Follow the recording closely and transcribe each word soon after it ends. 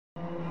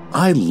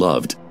I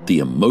loved the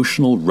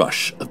emotional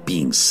rush of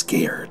being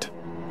scared.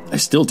 I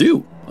still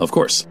do, of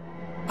course.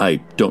 I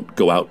don't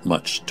go out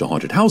much to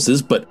haunted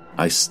houses, but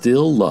I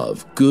still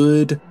love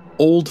good,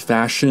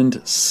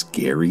 old-fashioned,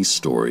 scary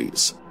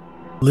stories.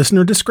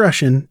 Listener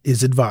discretion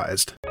is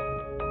advised.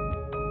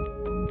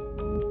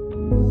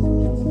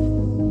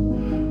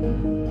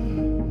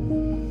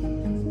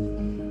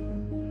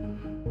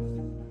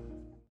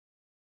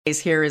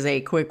 Here is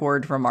a quick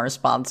word from our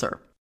sponsor.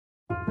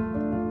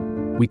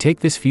 We take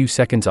this few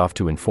seconds off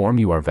to inform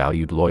you, our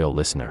valued loyal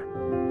listener,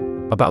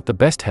 about the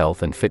best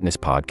health and fitness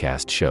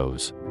podcast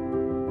shows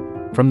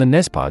from the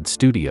Nezpod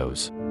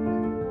Studios.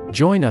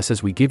 Join us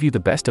as we give you the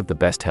best of the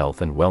best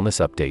health and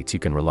wellness updates you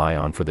can rely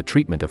on for the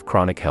treatment of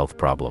chronic health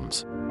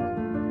problems.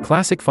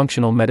 Classic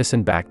functional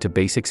medicine back to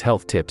basics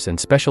health tips and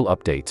special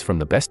updates from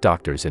the best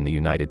doctors in the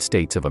United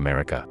States of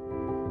America.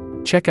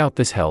 Check out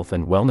this health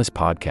and wellness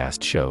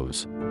podcast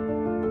shows.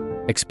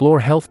 Explore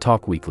Health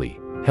Talk Weekly,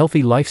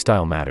 Healthy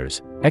Lifestyle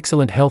Matters,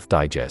 Excellent Health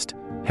Digest,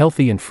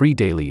 Healthy and Free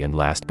Daily, and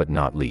last but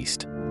not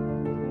least,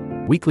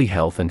 Weekly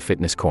Health and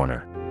Fitness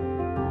Corner.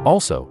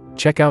 Also,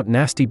 check out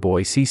Nasty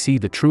Boy CC,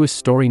 the truest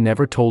story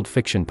never told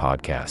fiction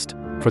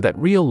podcast, for that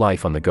real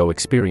life on the go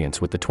experience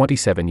with the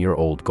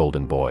 27-year-old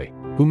golden boy,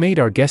 who made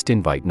our guest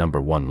invite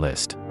 #1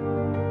 list.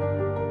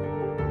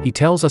 He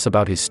tells us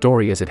about his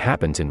story as it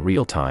happens in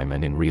real time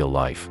and in real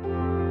life.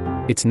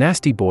 It's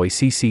Nasty Boy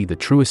CC, the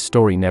truest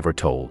story never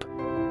told.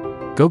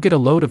 Go get a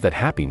load of that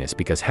happiness,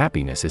 because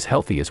happiness is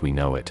healthy as we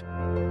know it.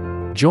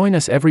 Join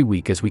us every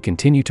week as we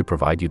continue to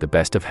provide you the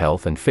best of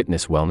health and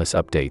fitness wellness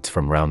updates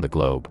from around the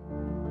globe.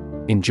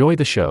 Enjoy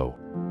the show.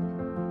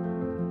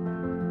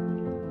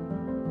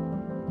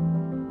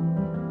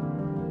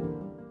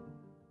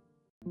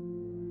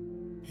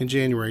 In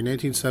January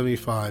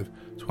 1975,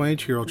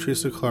 22-year-old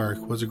Teresa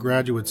Clark was a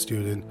graduate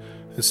student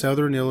at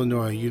Southern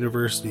Illinois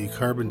University,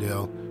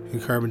 Carbondale,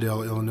 in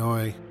Carbondale,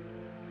 Illinois.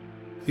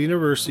 The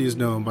university is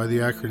known by the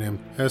acronym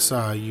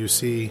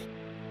SIUC.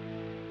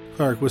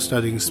 Clark was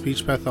studying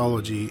speech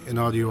pathology and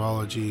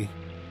audiology.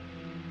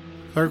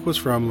 Clark was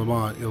from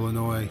Lamont,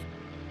 Illinois.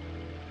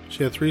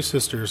 She had 3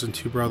 sisters and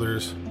 2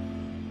 brothers.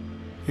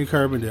 In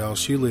Carbondale,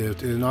 she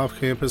lived in an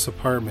off-campus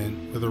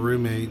apartment with a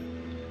roommate.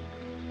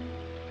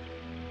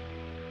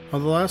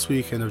 On the last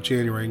weekend of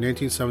January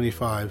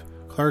 1975,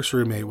 Clark's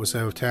roommate was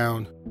out of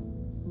town.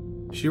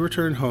 She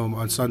returned home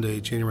on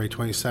Sunday, January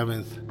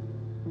 27th.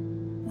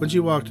 When she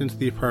walked into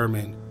the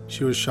apartment,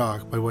 she was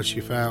shocked by what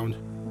she found.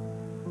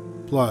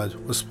 Blood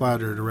was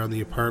splattered around the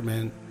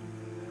apartment.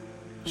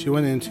 She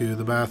went into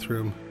the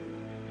bathroom.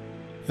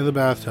 In the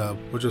bathtub,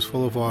 which was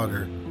full of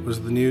water, was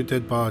the new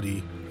dead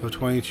body of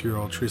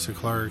 22-year-old Teresa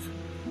Clark.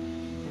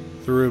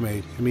 The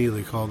roommate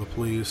immediately called the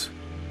police.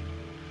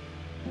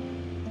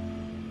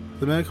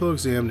 The medical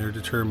examiner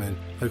determined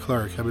that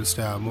Clark had been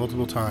stabbed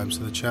multiple times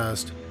in the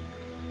chest.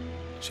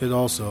 She had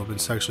also been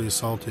sexually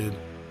assaulted.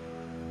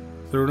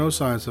 There were no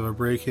signs of a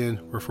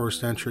break-in or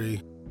forced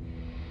entry.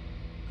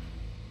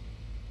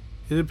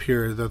 It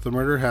appeared that the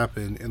murder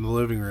happened in the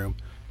living room,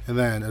 and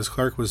then, as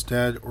Clark was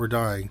dead or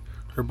dying,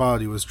 her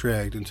body was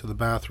dragged into the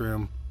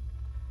bathroom.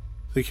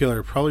 The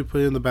killer probably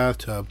put it in the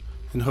bathtub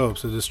in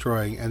hopes of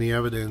destroying any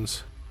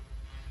evidence.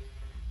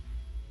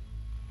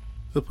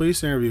 The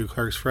police interviewed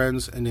Clark's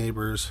friends and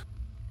neighbors.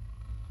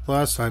 The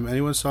last time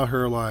anyone saw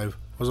her alive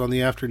was on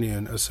the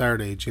afternoon of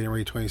Saturday,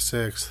 January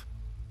 26th.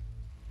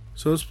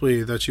 So it's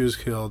believed that she was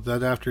killed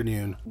that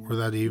afternoon or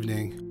that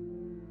evening.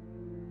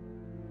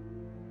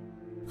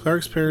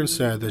 Clark's parents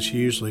said that she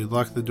usually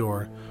locked the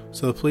door,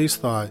 so the police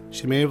thought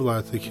she may have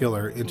let the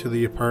killer into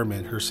the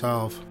apartment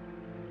herself.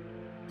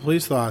 The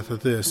police thought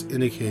that this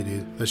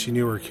indicated that she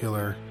knew her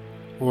killer,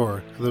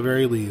 or, at the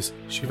very least,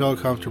 she felt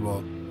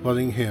comfortable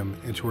letting him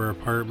into her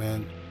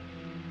apartment.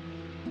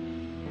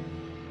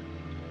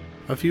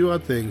 A few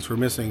odd things were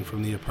missing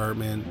from the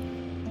apartment.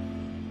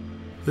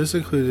 This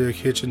included a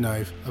kitchen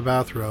knife, a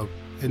bathrobe,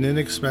 an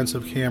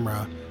inexpensive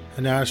camera,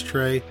 an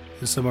ashtray,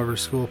 and some of her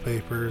school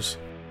papers.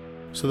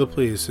 So the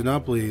police did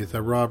not believe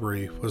that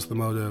robbery was the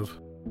motive.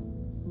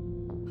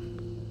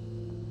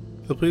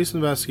 The police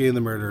investigated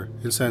the murder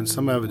and sent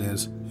some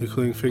evidence,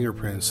 including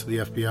fingerprints, to the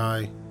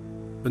FBI,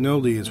 but no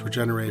leads were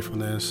generated from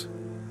this.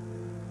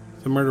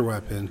 The murder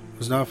weapon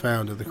was not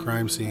found at the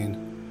crime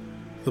scene.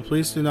 The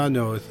police did not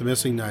know if the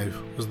missing knife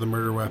was the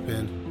murder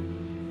weapon.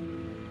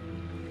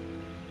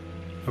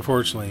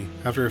 Unfortunately,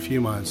 after a few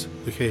months,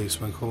 the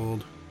case went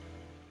cold.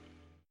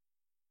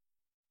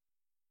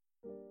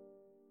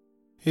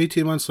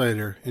 18 months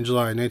later, in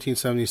July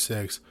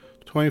 1976,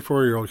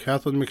 24-year-old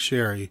Kathleen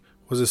McSherry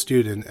was a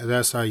student at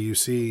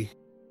SIUC.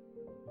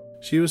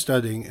 She was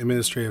studying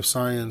administrative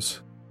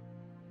science.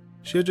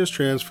 She had just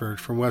transferred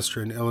from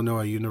Western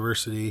Illinois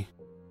University.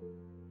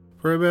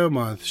 For about a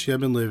month, she had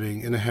been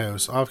living in a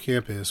house off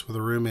campus with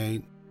a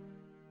roommate.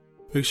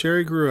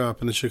 McSherry grew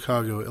up in the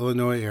Chicago,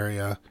 Illinois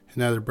area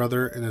and had a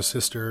brother and a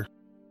sister.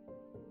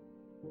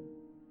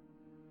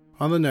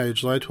 On the night of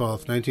July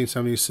 12,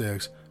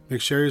 1976,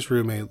 McSherry's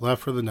roommate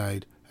left for the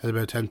night at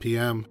about 10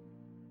 p.m.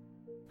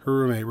 Her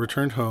roommate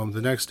returned home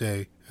the next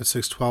day at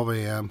 6:12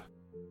 a.m.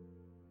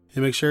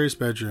 In McSherry's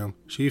bedroom,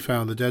 she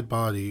found the dead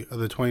body of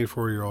the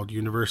 24-year-old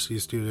university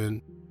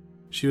student.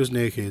 She was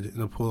naked in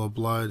a pool of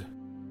blood.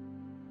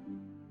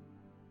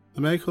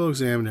 The medical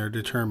examiner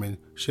determined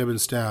she had been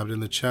stabbed in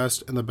the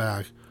chest and the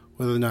back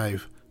with a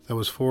knife that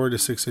was 4 to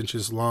 6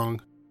 inches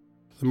long.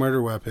 The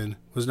murder weapon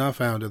was not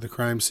found at the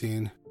crime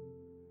scene.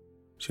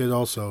 She had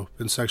also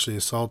been sexually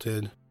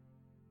assaulted.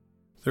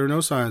 There were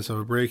no signs of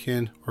a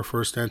break-in or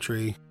forced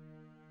entry.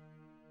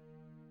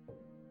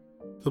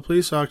 The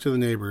police talked to the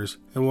neighbors,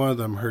 and one of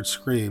them heard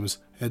screams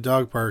and a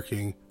dog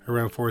barking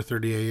around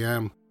 4:30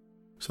 a.m.,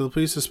 so the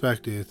police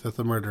suspected that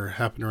the murder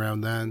happened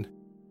around then.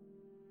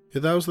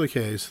 If that was the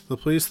case, the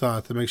police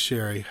thought that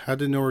McSherry had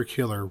to know her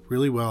killer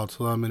really well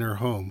to let him in her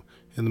home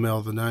in the middle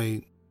of the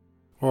night,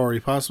 or he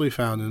possibly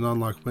found an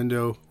unlocked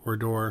window or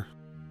door.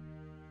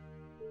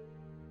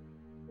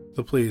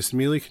 The police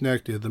immediately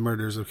connected the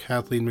murders of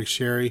Kathleen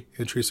McSherry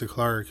and Teresa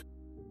Clark.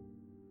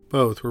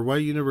 Both were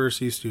white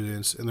university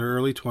students in their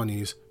early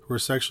 20s who were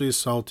sexually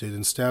assaulted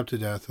and stabbed to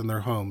death in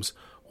their homes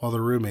while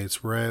their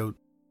roommates were out.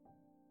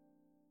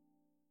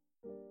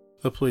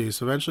 The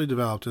police eventually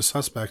developed a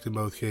suspect in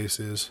both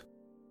cases.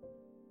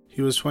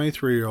 He was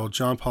 23-year-old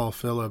John Paul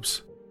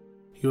Phillips.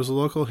 He was a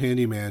local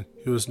handyman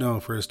who was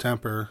known for his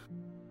temper.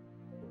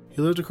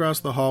 He lived across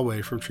the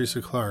hallway from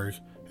Teresa Clark,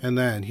 and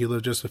then he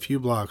lived just a few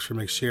blocks from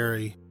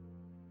McSherry.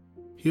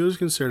 He was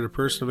considered a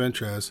person of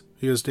interest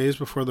because days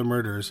before the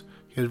murders,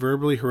 he had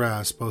verbally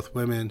harassed both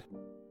women.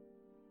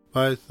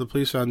 But the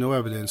police found no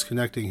evidence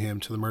connecting him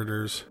to the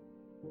murders.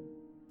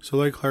 So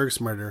like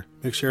Clark's murder,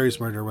 McSherry's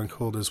murder went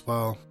cold as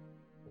well.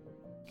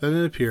 Then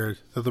it appeared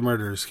that the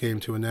murders came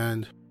to an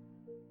end.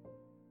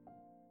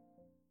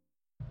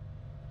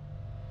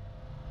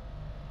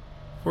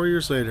 Four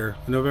years later,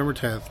 on November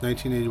 10,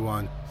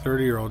 1981,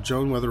 30-year-old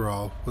Joan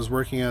Weatherall was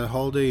working at a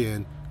Holiday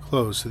Inn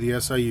close to the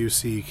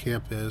SIUC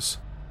campus.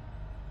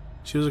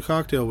 She was a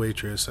cocktail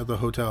waitress at the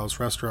hotel's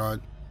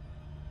restaurant.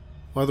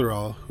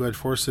 Weatherall, who had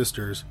 4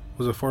 sisters,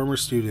 was a former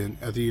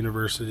student at the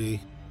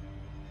university.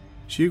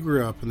 She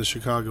grew up in the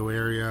Chicago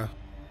area.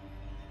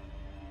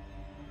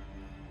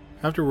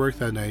 After work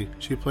that night,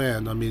 she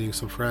planned on meeting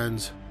some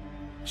friends.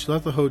 She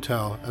left the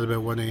hotel at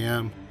about 1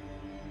 a.m.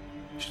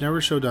 She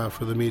never showed up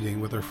for the meeting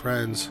with her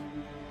friends.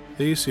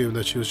 They assumed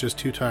that she was just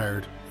too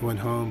tired and went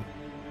home.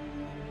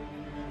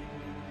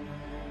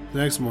 The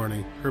next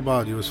morning, her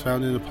body was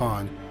found in a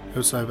pond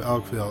outside of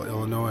Elkville,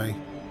 Illinois.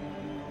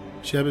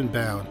 She had been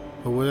bound,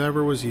 but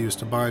whatever was used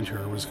to bind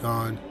her was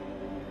gone.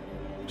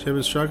 She had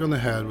been struck on the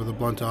head with a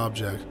blunt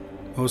object,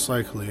 most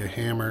likely a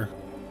hammer.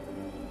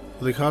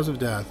 But the cause of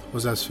death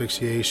was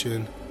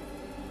asphyxiation.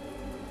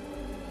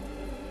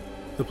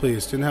 The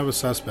police didn't have a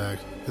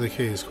suspect, and the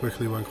case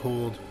quickly went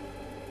cold.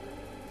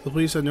 The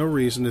police had no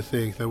reason to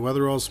think that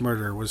Weatherall's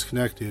murder was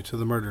connected to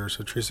the murders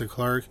of Teresa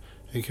Clark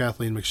and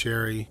Kathleen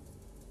McSherry.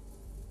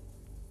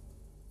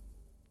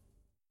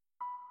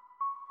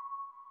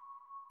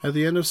 At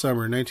the end of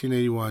summer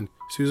 1981,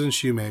 Susan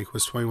Shoemake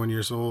was 21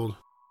 years old.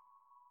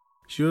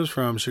 She was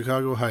from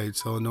Chicago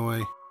Heights,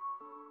 Illinois.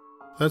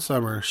 That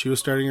summer, she was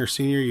starting her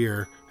senior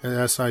year at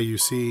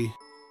SIUC.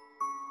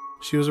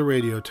 She was a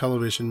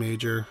radio-television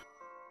major.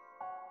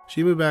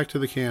 She moved back to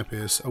the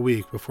campus a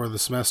week before the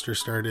semester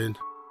started.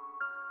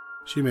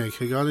 Shoemake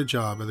had gotten a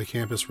job at the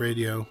campus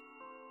radio.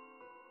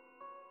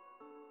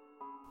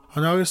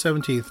 On August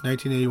 17,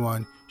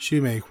 1981,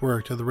 Shoemake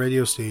worked at the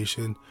radio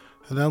station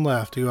and then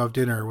left to go have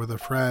dinner with a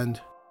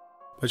friend,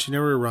 but she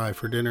never arrived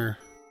for dinner.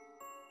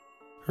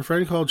 Her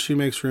friend called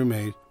Shoemake's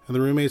roommate, and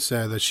the roommate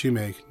said that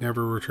Shoemake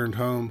never returned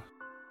home.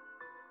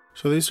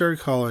 So they started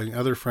calling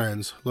other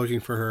friends looking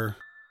for her.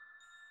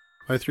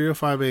 By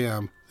 3:05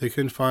 a.m., they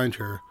couldn't find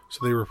her,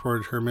 so they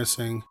reported her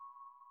missing.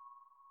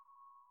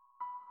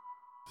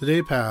 The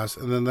day passed,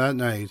 and then that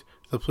night,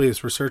 the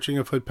police were searching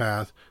a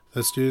footpath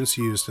that students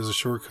used as a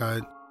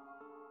shortcut.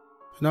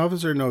 An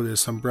officer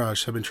noticed some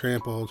brush had been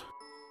trampled.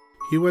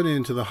 He went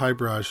into the high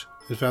brush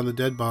and found the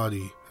dead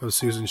body of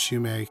Susan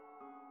Shoemake.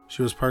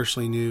 She was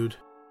partially nude.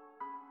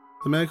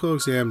 The medical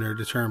examiner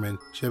determined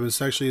she had been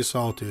sexually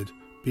assaulted,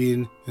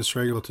 beaten, and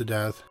strangled to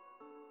death.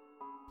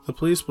 The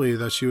police believe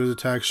that she was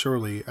attacked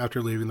shortly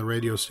after leaving the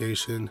radio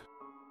station.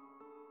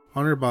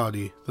 On her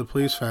body, the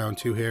police found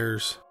 2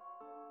 hairs.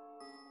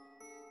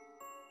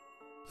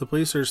 The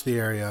police searched the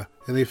area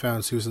and they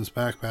found Susan's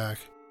backpack.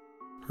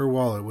 Her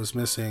wallet was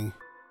missing.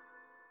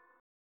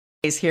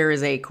 Here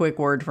is a quick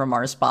word from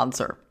our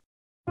sponsor.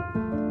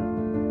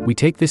 We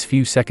take this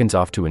few seconds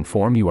off to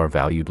inform you, our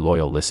valued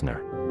loyal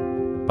listener,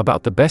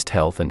 about the best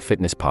health and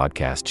fitness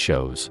podcast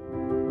shows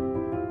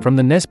from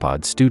the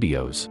Nespod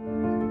Studios.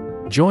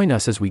 Join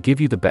us as we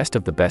give you the best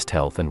of the best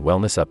health and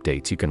wellness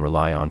updates you can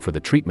rely on for the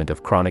treatment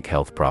of chronic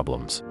health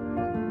problems.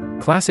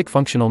 Classic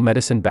functional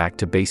medicine back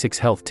to basics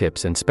health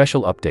tips and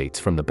special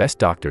updates from the best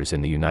doctors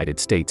in the United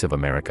States of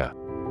America.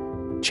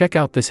 Check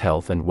out this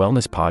health and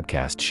wellness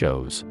podcast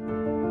shows.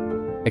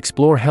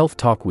 Explore Health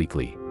Talk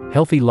Weekly,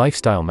 Healthy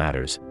Lifestyle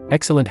Matters,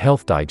 Excellent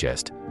Health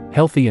Digest,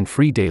 Healthy and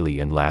Free Daily,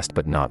 and last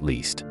but not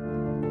least,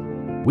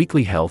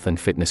 Weekly Health and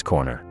Fitness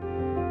Corner.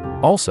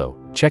 Also,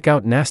 check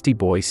out Nasty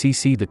Boy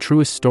CC, the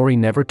truest story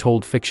never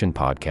told fiction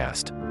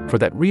podcast, for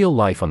that real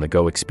life on the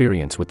go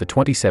experience with the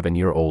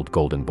 27-year-old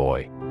golden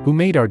boy, who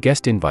made our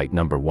guest invite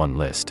 #1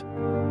 list.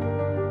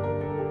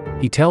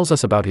 He tells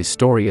us about his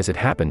story as it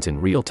happens in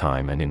real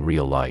time and in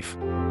real life.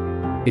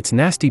 It's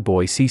Nasty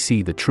Boy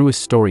CC, the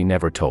truest story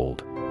never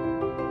told.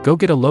 Go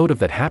get a load of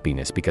that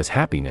happiness, because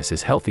happiness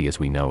is healthy as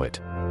we know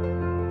it.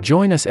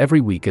 Join us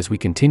every week as we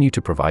continue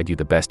to provide you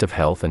the best of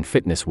health and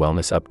fitness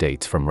wellness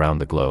updates from around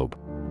the globe.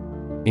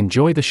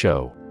 Enjoy the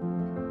show.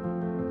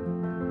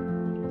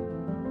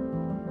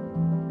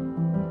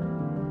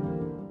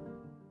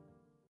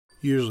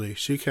 Usually,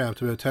 she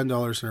kept about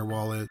 $10 in her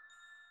wallet.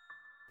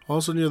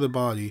 Also near the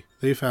body,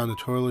 they found a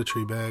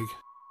toiletry bag.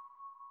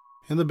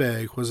 In the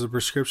bag was a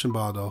prescription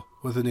bottle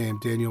with the name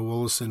Daniel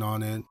Wollesen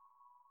on it.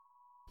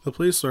 The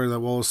police learned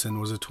that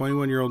Wollesen was a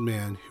 21-year-old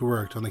man who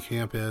worked on the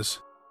campus.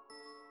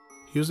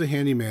 He was a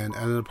handyman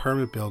at an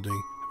apartment building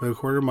about a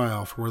quarter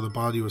mile from where the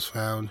body was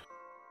found.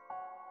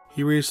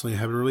 He recently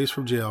had been released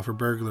from jail for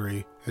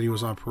burglary, and he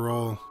was on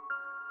parole.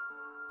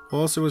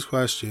 Wollesen was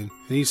questioned,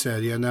 and he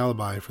said he had an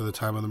alibi for the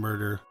time of the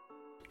murder.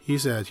 He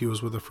said he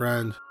was with a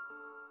friend,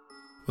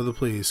 but the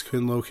police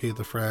couldn't locate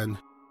the friend.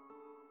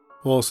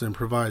 Wollesen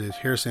provided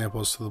hair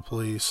samples to the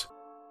police.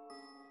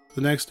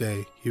 The next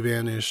day, he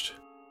vanished.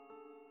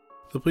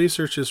 The police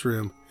searched his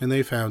room, and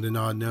they found an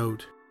odd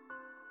note.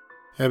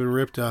 It had been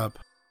ripped up.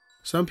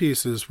 Some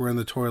pieces were in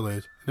the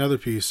toilet, and other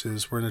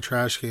pieces were in a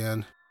trash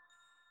can.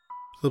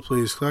 The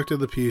police collected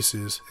the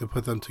pieces and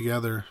put them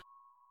together.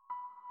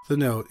 The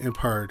note, in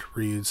part,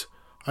 reads,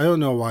 "I don't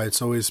know why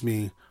it's always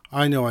me.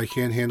 I know I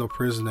can't handle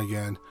prison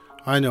again.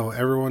 I know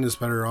everyone is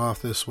better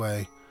off this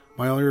way.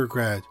 My only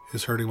regret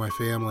is hurting my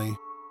family."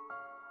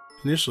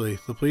 Initially,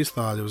 the police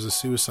thought it was a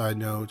suicide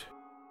note.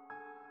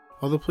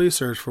 While the police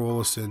searched for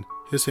Wollesen,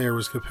 his hair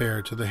was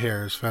compared to the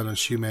hairs found on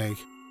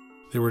Shoemake.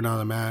 They were not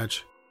a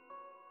match.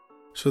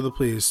 So the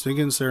police didn't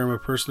consider him a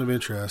person of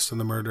interest in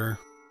the murder.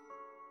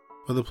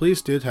 But the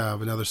police did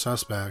have another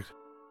suspect.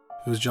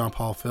 It was John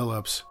Paul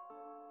Phillips.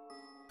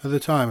 At the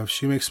time of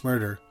Shoemake's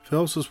murder,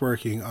 Phillips was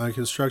working on a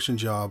construction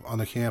job on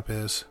the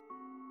campus.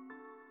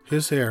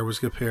 His hair was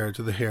compared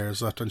to the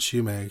hairs left on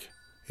Shoemake.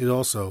 It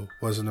also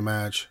wasn't a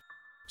match,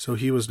 so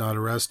he was not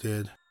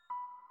arrested.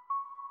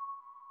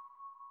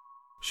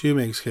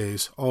 Shoemake's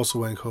case also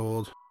went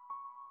cold.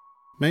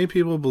 Many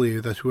people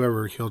believe that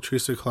whoever killed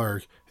Teresa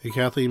Clark and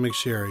Kathleen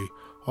McSherry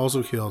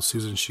also killed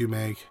Susan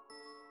Shoemake.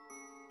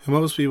 And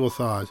most people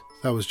thought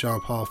that was John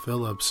Paul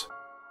Phillips.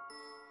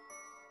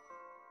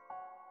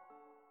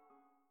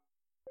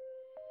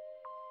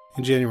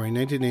 In January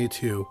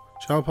 1982,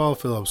 John Paul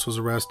Phillips was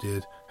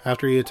arrested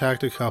after he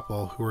attacked a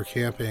couple who were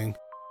camping.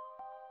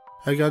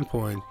 At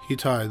gunpoint, he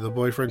tied the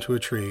boyfriend to a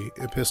tree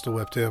and pistol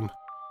whipped him.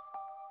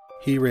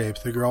 He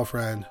raped the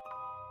girlfriend.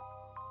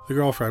 The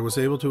girlfriend was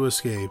able to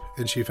escape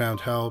and she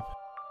found help.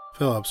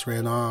 Phillips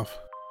ran off.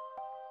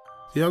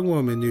 The young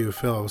woman knew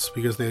Phillips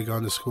because they had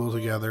gone to school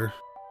together.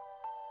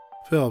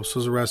 Phillips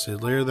was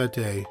arrested later that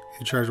day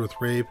and charged with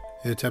rape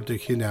and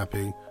attempted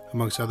kidnapping,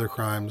 amongst other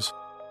crimes.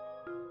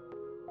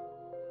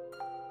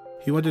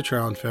 He went to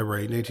trial in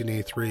February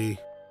 1983.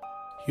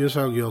 He was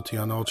found guilty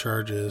on all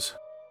charges.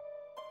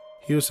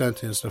 He was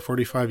sentenced to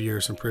 45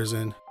 years in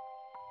prison.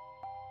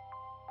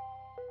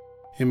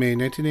 In May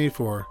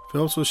 1984,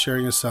 Phillips was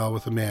sharing a cell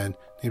with a man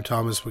named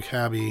Thomas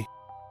McCabe.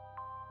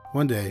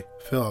 One day,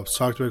 Phillips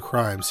talked about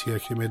crimes he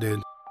had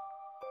committed.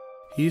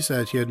 He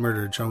said he had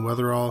murdered Joan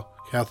Weatherall,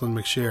 Kathleen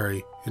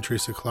McSherry, and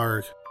Teresa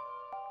Clark.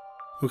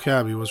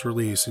 McCabe was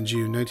released in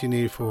June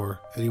 1984,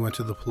 and he went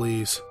to the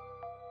police.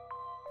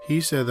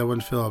 He said that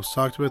when Phillips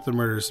talked about the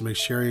murders of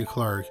McSherry and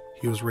Clark,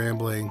 he was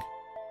rambling.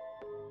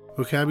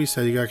 McCabe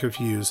said he got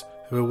confused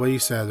about what he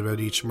said about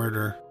each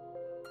murder.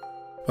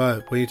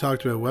 But when he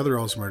talked about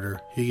Weatherall's murder,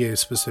 he gave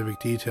specific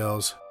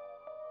details.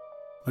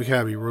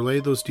 McCabe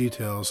relayed those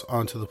details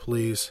onto the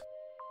police.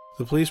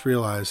 The police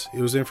realized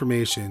it was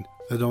information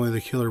that only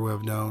the killer would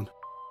have known.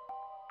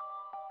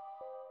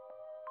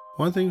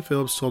 One thing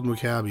Phillips told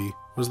McCabe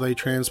was that he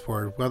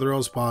transported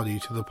Weatherall's body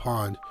to the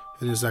pond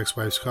in his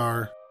ex-wife's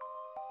car.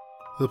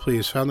 The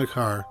police found the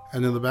car,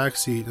 and in the back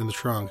seat and the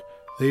trunk,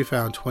 they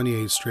found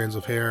 28 strands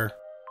of hair.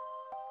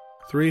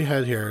 3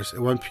 head hairs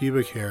and 1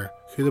 pubic hair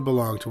could have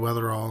belonged to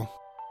Weatherall.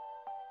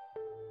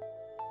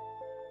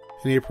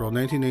 In April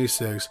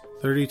 1986,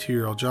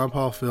 32-year-old John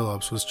Paul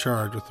Phillips was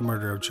charged with the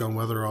murder of Joan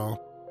Weatherall.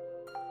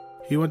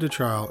 He went to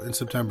trial in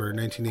September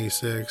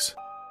 1986.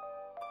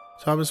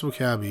 Thomas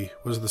McCabe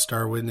was the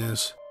star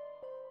witness.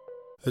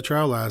 The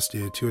trial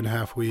lasted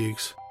 2.5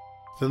 weeks.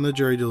 Then the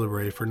jury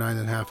deliberated for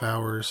 9.5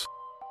 hours.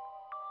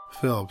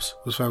 Phillips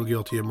was found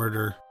guilty of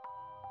murder.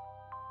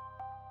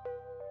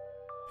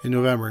 In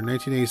November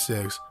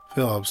 1986,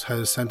 Phillips had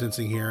his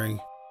sentencing hearing.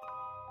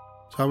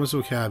 Thomas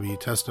McCabe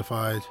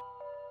testified.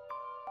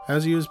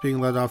 As he was being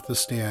led off the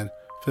stand,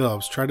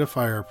 Phillips tried to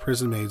fire a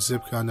prison-made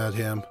zip gun at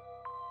him,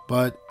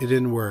 but it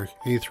didn't work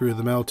and he threw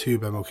the metal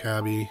tube at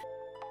McCabe.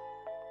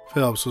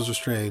 Phillips was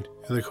restrained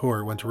and the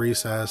court went to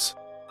recess.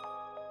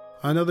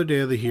 On another day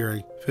of the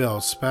hearing,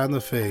 Phillips spat in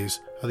the face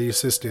of the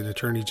Assistant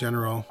Attorney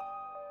General.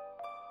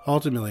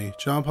 Ultimately,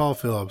 John Paul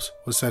Phillips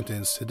was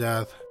sentenced to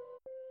death.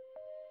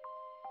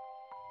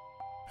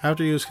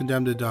 After he was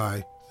condemned to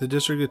die, the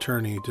district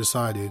attorney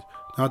decided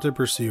not to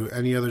pursue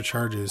any other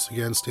charges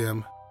against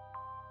him.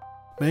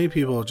 Many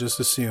people just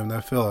assumed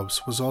that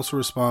Phillips was also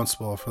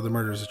responsible for the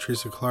murders of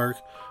Teresa Clark,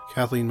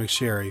 Kathleen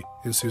McSherry,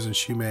 and Susan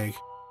Shoemake.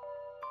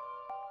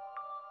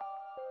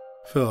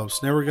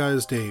 Phillips never got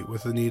his date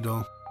with the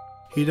needle.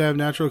 He died of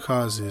natural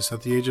causes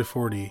at the age of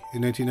 40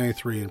 in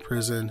 1993 in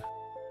prison.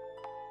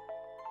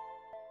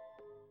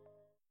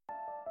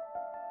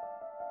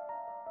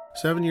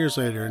 Seven years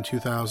later, in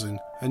 2000,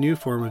 a new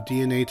form of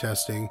DNA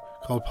testing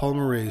called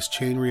polymerase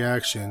chain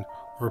reaction,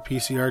 or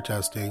PCR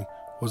testing,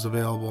 was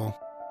available.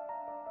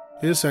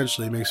 It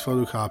essentially makes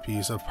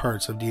photocopies of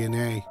parts of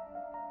DNA.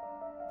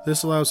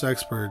 This allows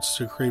experts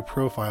to create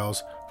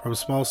profiles from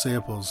small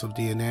samples of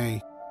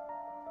DNA.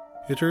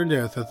 It turned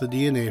out that the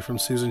DNA from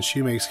Susan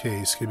Shoemake's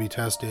case could be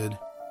tested,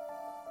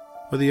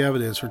 but the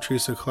evidence for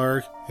Teresa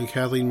Clark and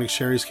Kathleen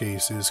McSherry's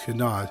cases could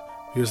not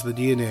because the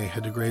DNA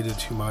had degraded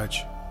too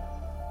much.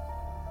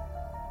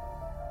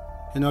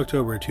 In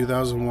October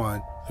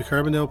 2001, the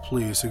Carbondale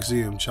police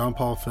exhumed John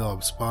Paul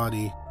Phillips'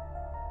 body.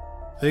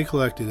 They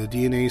collected a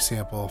DNA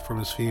sample from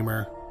his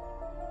femur.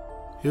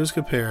 It was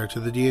compared to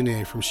the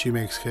DNA from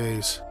Shoemake's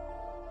case.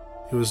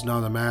 It was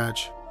not a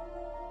match.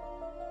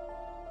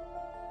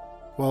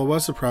 While it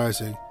was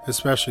surprising,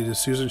 especially to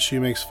Susan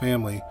Shoemake's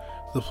family,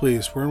 the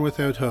police weren't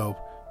without hope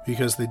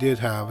because they did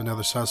have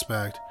another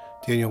suspect,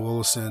 Daniel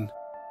Willison.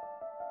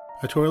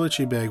 A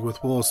toiletry bag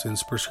with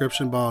Willison's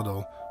prescription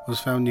bottle was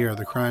found near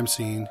the crime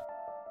scene.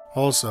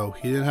 Also,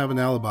 he didn't have an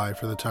alibi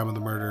for the time of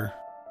the murder.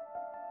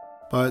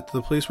 But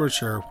the police weren't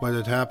sure what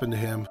had happened to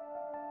him.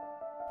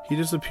 He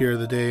disappeared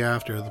the day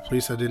after the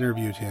police had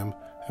interviewed him,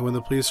 and when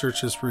the police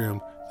searched his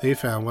room, they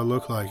found what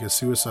looked like a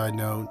suicide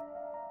note.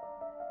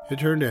 It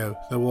turned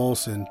out that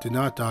Willison did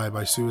not die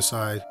by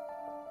suicide.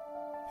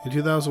 In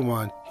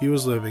 2001, he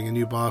was living in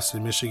New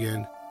Boston,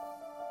 Michigan.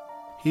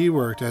 He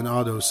worked at an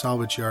auto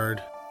salvage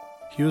yard.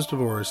 He was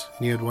divorced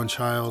and he had one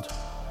child.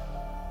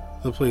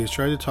 The police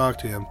tried to talk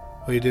to him,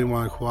 but he didn't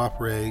want to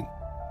cooperate.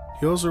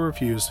 He also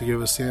refused to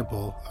give a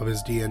sample of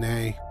his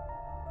DNA.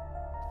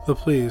 The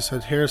police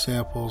had hair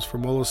samples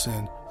from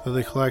Willison that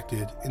they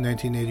collected in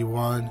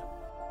 1981,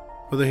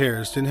 but the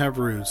hairs didn't have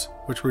roots,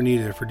 which were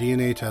needed for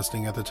DNA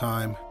testing at the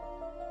time.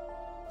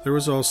 There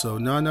was also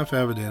not enough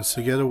evidence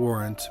to get a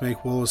warrant to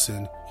make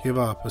Willison give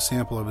up a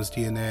sample of his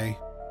DNA.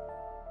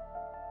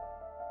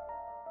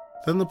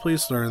 Then the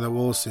police learned that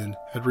Willison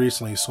had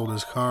recently sold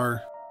his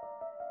car.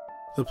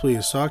 The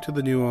police talked to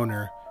the new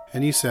owner,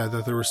 and he said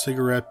that there were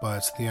cigarette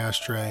butts in the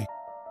ashtray.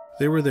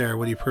 They were there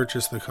when he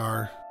purchased the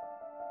car.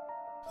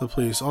 The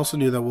police also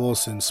knew that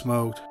Willison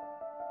smoked,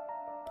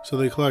 so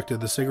they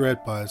collected the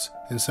cigarette butts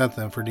and sent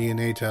them for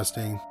DNA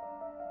testing.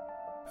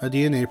 A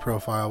DNA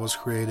profile was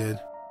created.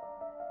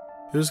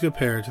 It was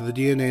compared to the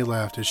DNA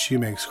left at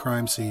Shoemake's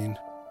crime scene.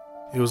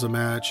 It was a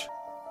match.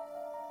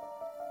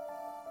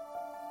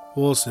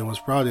 Willison was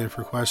brought in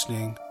for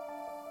questioning.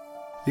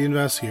 The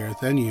investigator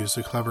then used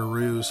a clever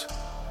ruse.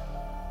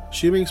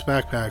 Shoemake's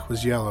backpack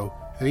was yellow,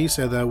 and he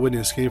said that a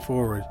witness came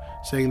forward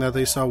saying that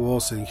they saw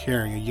Willison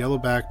carrying a yellow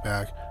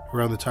backpack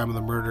around the time of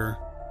the murder.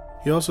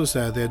 He also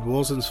said they had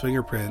Wilson's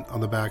fingerprint on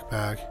the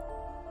backpack,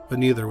 but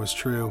neither was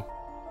true.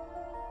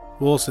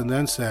 Willison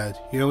then said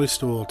he only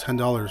stole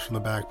 $10 from the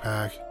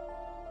backpack.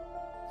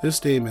 This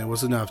statement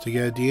was enough to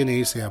get a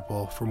DNA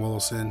sample from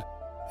Willison.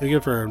 It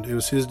confirmed it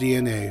was his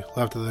DNA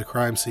left at the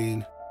crime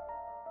scene.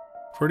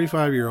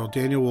 45-year-old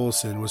Daniel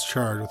Willison was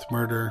charged with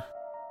murder.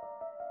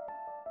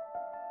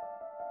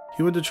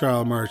 He went to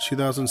trial in March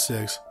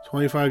 2006,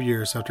 25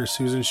 years after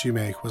Susan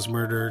Shoemake was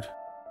murdered.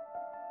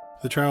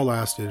 The trial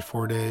lasted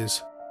 4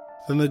 days.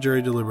 Then the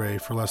jury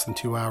deliberated for less than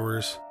 2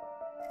 hours.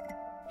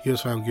 He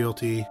was found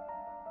guilty.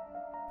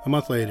 A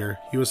month later,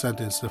 he was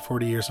sentenced to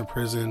 40 years in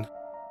prison.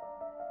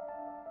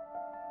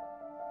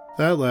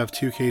 That left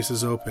 2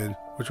 cases open,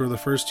 which were the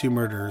first 2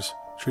 murders,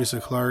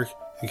 Teresa Clark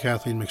and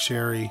Kathleen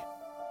McSherry.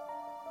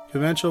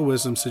 Conventional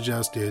wisdom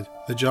suggested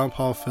that John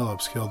Paul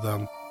Phillips killed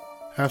them.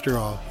 After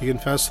all, he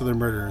confessed to their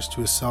murders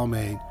to his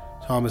cellmate,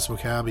 Thomas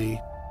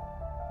McCabe.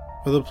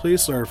 But the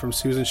police learned from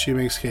Susan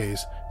Shoemake's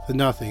case that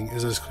nothing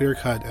is as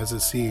clear-cut as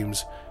it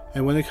seems,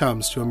 and when it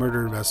comes to a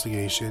murder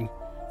investigation,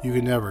 you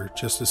can never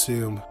just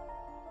assume.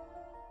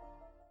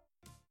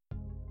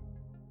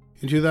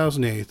 In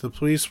 2008, the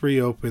police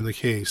reopened the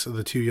case of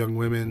the 2 young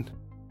women.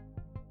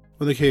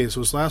 When the case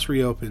was last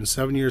reopened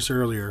 7 years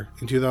earlier,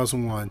 in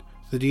 2001,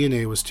 the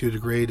DNA was too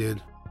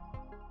degraded.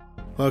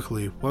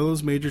 Luckily, one of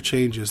those major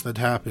changes that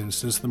happened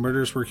since the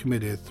murders were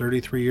committed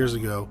 33 years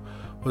ago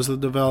was the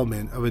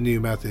development of a new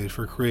method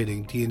for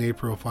creating DNA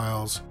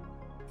profiles.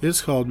 It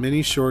is called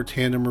mini short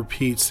tandem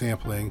repeat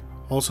sampling,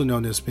 also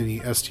known as mini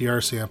STR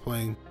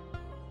sampling.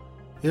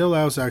 It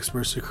allows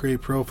experts to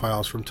create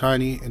profiles from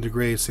tiny and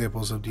degraded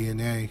samples of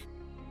DNA.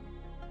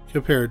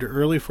 Compared to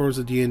early forms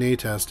of DNA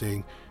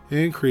testing, It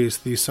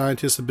increased the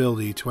scientist's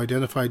ability to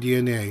identify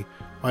DNA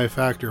by a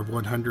factor of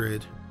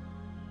 100.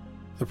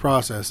 The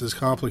process is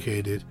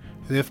complicated,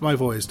 and if my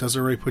voice doesn't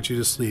already put you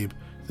to sleep,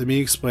 then me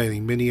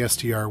explaining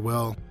Mini-STR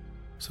will.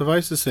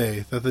 Suffice to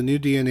say that the new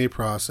DNA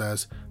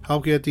process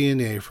helped get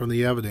DNA from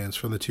the evidence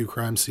from the 2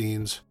 crime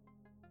scenes.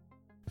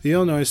 The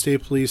Illinois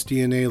State Police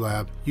DNA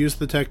lab used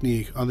the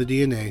technique on the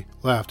DNA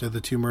left at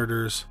the 2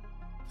 murders.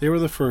 They were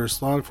the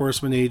first law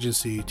enforcement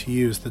agency to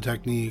use the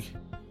technique.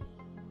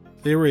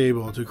 They were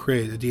able to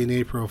create a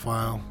DNA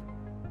profile.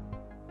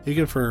 It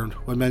confirmed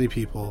what many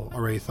people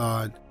already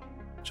thought.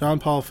 John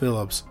Paul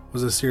Phillips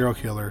was a serial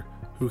killer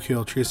who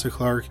killed Teresa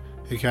Clark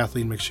and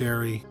Kathleen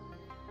McSherry.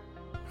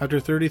 After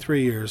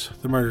 33 years,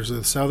 the murders of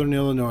the Southern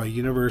Illinois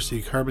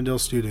University Carbondale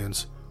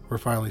students were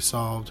finally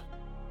solved.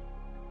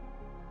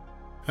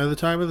 At the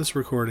time of this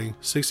recording,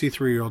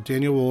 63-year-old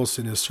Daniel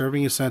Wollaston is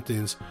serving his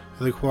sentence at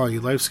the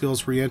Kewanee Life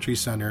Skills Reentry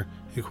Center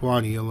in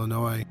Kewanee,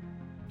 Illinois.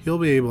 He'll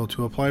be able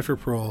to apply for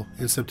parole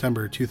in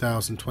September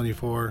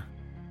 2024.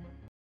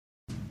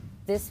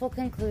 This will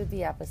conclude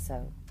the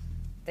episode.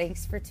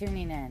 Thanks for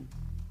tuning in.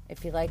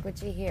 If you like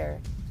what you hear,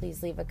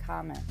 please leave a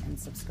comment and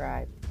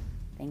subscribe.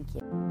 Thank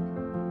you.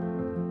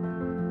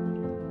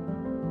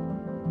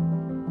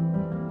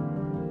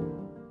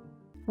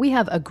 We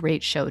have a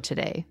great show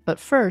today, but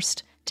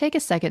first, take a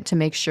second to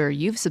make sure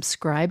you've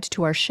subscribed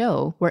to our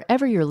show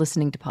wherever you're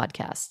listening to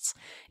podcasts.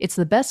 It's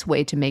the best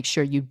way to make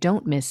sure you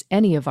don't miss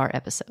any of our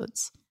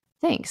episodes.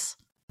 Thanks.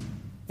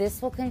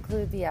 This will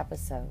conclude the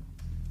episode.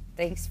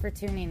 Thanks for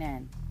tuning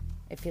in.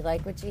 If you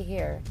like what you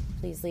hear,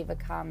 please leave a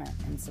comment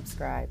and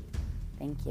subscribe. Thank you.